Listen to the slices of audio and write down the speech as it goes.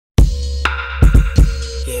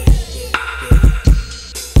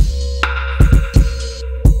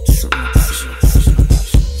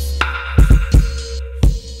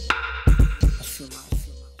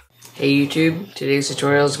Hey YouTube, today's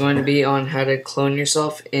tutorial is going to be on how to clone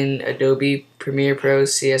yourself in Adobe Premiere Pro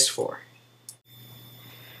CS4.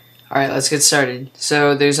 Alright, let's get started.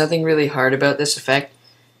 So there's nothing really hard about this effect,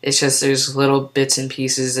 it's just there's little bits and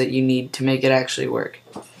pieces that you need to make it actually work.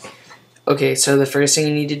 Okay, so the first thing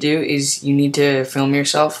you need to do is you need to film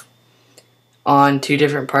yourself on two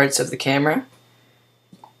different parts of the camera.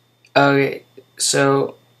 Okay,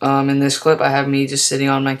 so in this clip I have me just sitting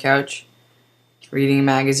on my couch reading a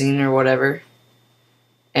magazine or whatever,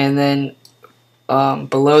 and then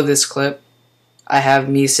below this clip I have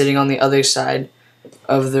me sitting on the other side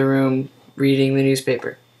of the room reading the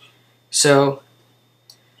newspaper. So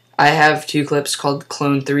I have two clips called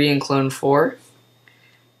Clone 3 and Clone 4.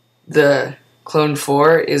 The Clone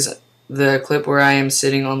 4 is the clip where I am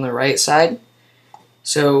sitting on the right side.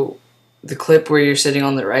 So the clip where you're sitting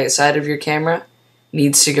on the right side of your camera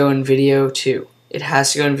needs to go in video 2. It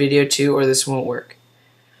has to go in video 2 or this won't work.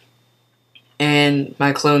 And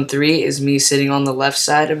my Clone 3 is me sitting on the left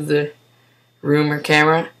side of the room or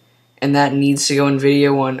camera, and that needs to go in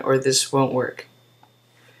video 1 or this won't work.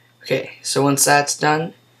 Okay, so once that's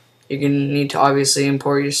done, you're going to need to obviously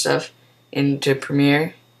import your stuff into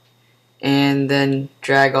Premiere and then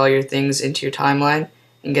drag all your things into your timeline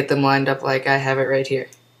and get them lined up like I have it right here.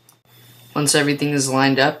 Once everything is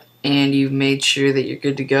lined up and you've made sure that you're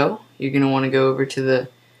good to go, you're going to want to go over to the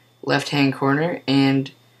left hand corner and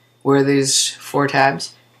where there's 4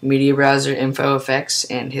 tabs, Media Browser, Info, Effects,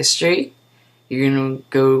 and History, you're going to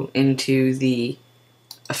go into the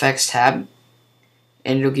Effects tab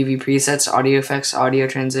and it'll give you presets, audio effects, audio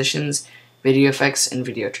transitions, video effects, and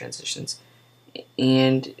video transitions.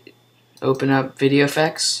 And open up video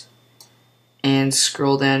effects and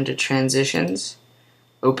scroll down to transitions,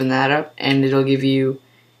 open that up, and it'll give you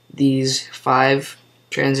these 5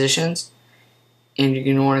 transitions, and you're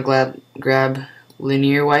going to want to grab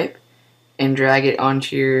linear wipe and drag it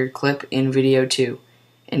onto your clip in video 2.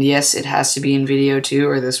 And yes, it has to be in video 2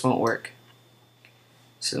 or this won't work.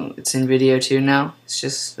 So it's in video 2 now, it's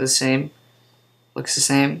just the same, looks the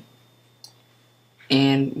same.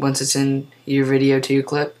 And once it's in your video 2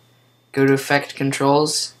 clip, go to Effect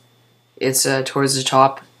Controls, it's towards the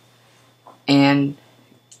top, and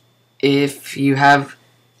if you have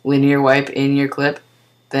linear wipe in your clip,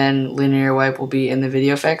 then linear wipe will be in the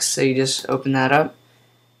video effects, so you just open that up,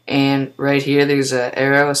 and right here there's an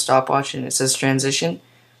arrow, a stopwatch, and it says transition.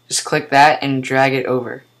 Just click that and drag it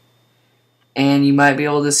over, and you might be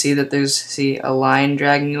able to see that there's a line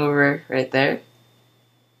dragging over right there,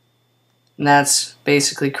 and that's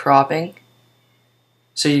basically cropping.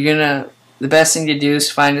 So the best thing to do is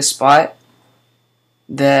find a spot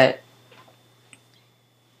that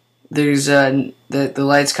there's the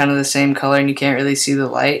light's kind of the same color and you can't really see the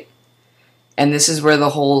light, and this is where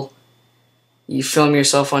the whole you film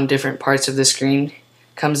yourself on different parts of the screen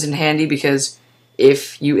comes in handy, because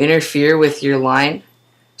if you interfere with your line,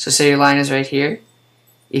 so say your line is right here,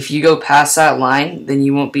 if you go past that line, then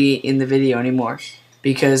you won't be in the video anymore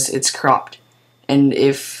because it's cropped. And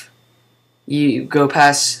if you go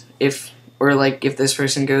past, if this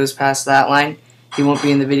person goes past that line, he won't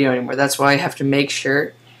be in the video anymore. That's why you have to make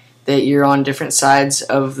sure that you're on different sides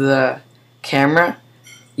of the camera.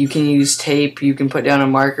 You can use tape, you can put down a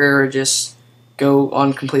marker, or just go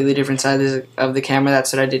on completely different sides of the camera.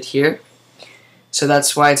 That's what I did here. So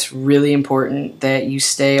that's why it's really important that you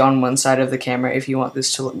stay on one side of the camera if you want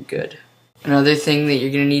this to look good. Another thing that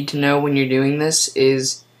you're going to need to know when you're doing this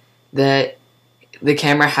is that the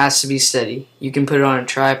camera has to be steady. You can put it on a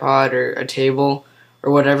tripod or a table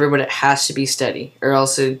or whatever, but it has to be steady, or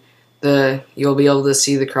else you'll be able to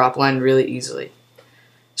see the crop line really easily.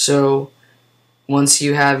 So once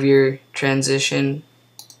you have your transition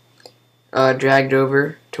dragged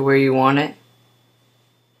over to where you want it,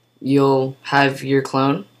 you'll have your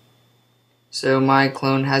clone. So my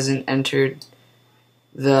clone hasn't entered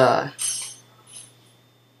the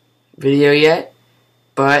video yet,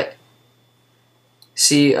 but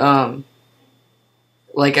see,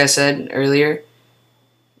 like I said earlier,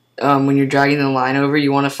 when you're dragging the line over,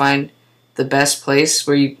 you want to find the best place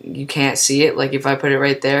where you can't see it. Like if I put it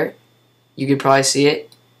right there, you could probably see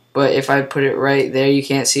it, but if I put it right there, you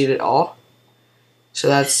can't see it at all. So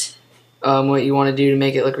that's what you want to do to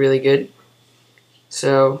make it look really good.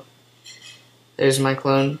 So there's my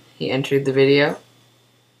clone, he entered the video.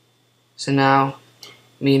 So now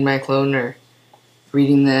me and my clone are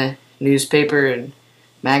reading the newspaper and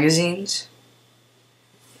magazines,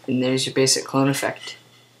 and there's your basic clone effect.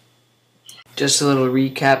 Just a little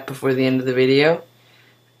recap before the end of the video.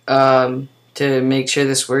 To make sure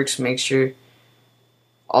this works, make sure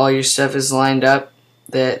all your stuff is lined up,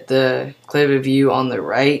 that the clip of you on the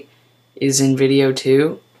right is in video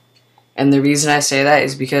 2. And the reason I say that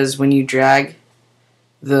is because when you drag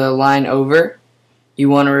the line over, you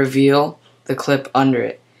want to reveal the clip under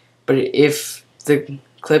it. But if the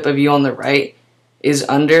clip of you on the right is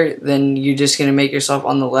under, then you're just going to make yourself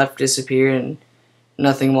on the left disappear and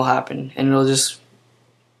nothing will happen. And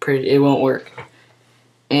it won't work.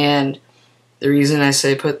 And the reason I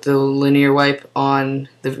say put the linear wipe on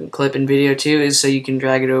the clip in video 2 is so you can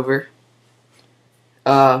drag it over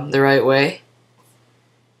the right way.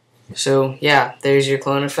 So yeah, there's your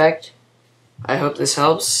clone effect. I hope this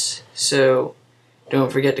helps. So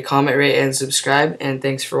don't forget to comment, rate, and subscribe, and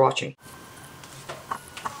thanks for watching.